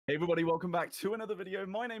Hey everybody, welcome back to another video.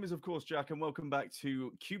 My name is of course Jack and welcome back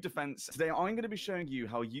to Cube Defense. Today I'm going to be showing you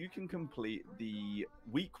how you can complete the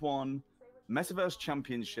week 1 Metaverse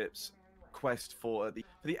Championships quest for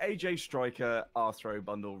the AJ Striker R-Throw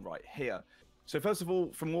bundle right here. So first of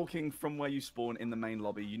all, from walking from where you spawn in the main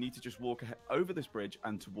lobby, you need to just walk over this bridge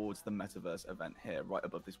and towards the Metaverse event here, right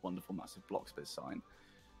above this wonderful massive Bloxbiz sign.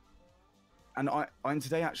 And I'm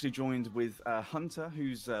today actually joined with Hunter,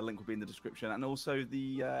 whose link will be in the description, and also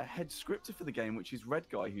the head scripter for the game, which is Red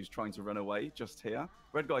Guy, who's trying to run away just here.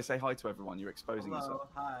 Red Guy, say hi to everyone. You're exposing yourself.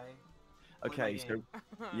 Hi. Okay, so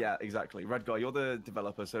yeah, exactly. Red Guy, you're the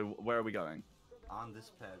developer, so where are we going? On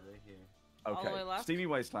this pad right here. Okay, all the way left? Steamy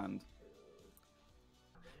Wasteland.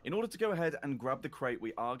 In order to go ahead and grab the crate,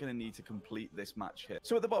 we are going to need to complete this match here.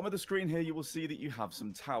 So at the bottom of the screen here, you will see that you have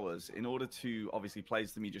some towers. In order to obviously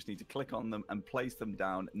place them, you just need to click on them and place them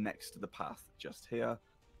down next to the path just here.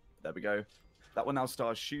 There we go. That will now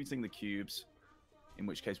start shooting the cubes, in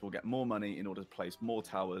which case we'll get more money in order to place more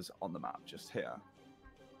towers on the map just here.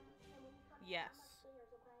 Yes.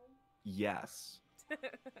 Yes.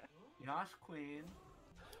 Yosh Queen.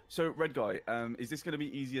 So, Red Guy, is this going to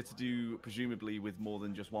be easier to do, presumably, with more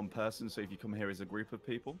than just one person? So if you come here as a group of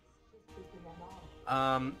people?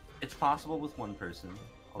 It's possible with one person.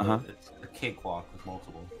 Although it's a cakewalk with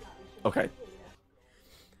multiple. Okay.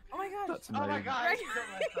 Oh my god. That's amazing. Oh my god, I killed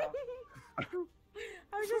myself.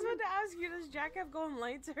 I was just about to ask you, does Jack have golden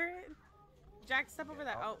light turret? Jack, step over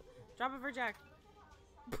that. Oh, drop it for Jack.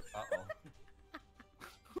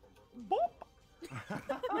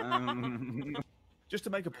 Uh-oh. Just to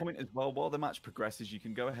make a point as well, while the match progresses, you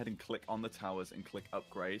can go ahead and click on the towers and click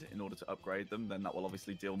upgrade in order to upgrade them. Then that will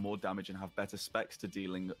obviously deal more damage and have better specs to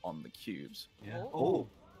dealing on the cubes. Yeah. Oh.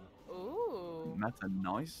 Oh. Ooh. Meta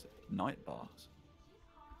nice night bars.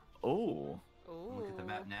 Oh. Ooh. Look at the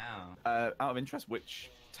map now. Out of interest,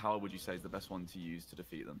 which tower would you say is the best one to use to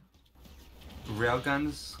defeat them?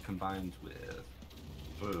 Railguns combined with...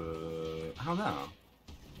 I don't know.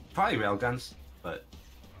 Probably railguns, but...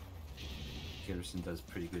 Garrison does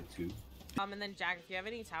pretty good too. And then Jack, if you have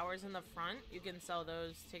any towers in the front, you can sell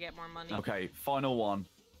those to get more money. Okay, final one.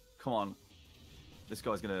 Come on. This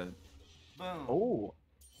guy's gonna... Boom. Oh.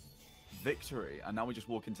 Victory. And now we just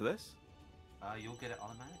walk into this? You'll get it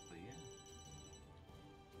automatically, yeah.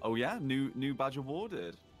 Oh yeah, new badge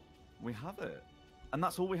awarded. We have it. And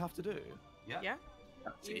that's all we have to do. Yeah. Yeah?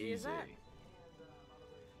 That's Easy as that.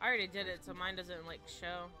 I already did it, so mine doesn't, like,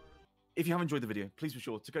 show. If you have enjoyed the video, please be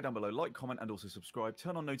sure to go down below, like, comment, and also subscribe.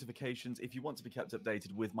 Turn on notifications if you want to be kept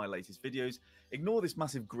updated with my latest videos. Ignore this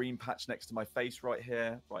massive green patch next to my face right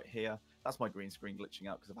here, That's my green screen glitching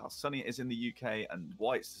out because of how sunny it is in the UK and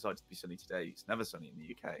why it's decided to be sunny today. It's never sunny in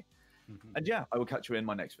the UK. And yeah, I will catch you in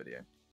my next video.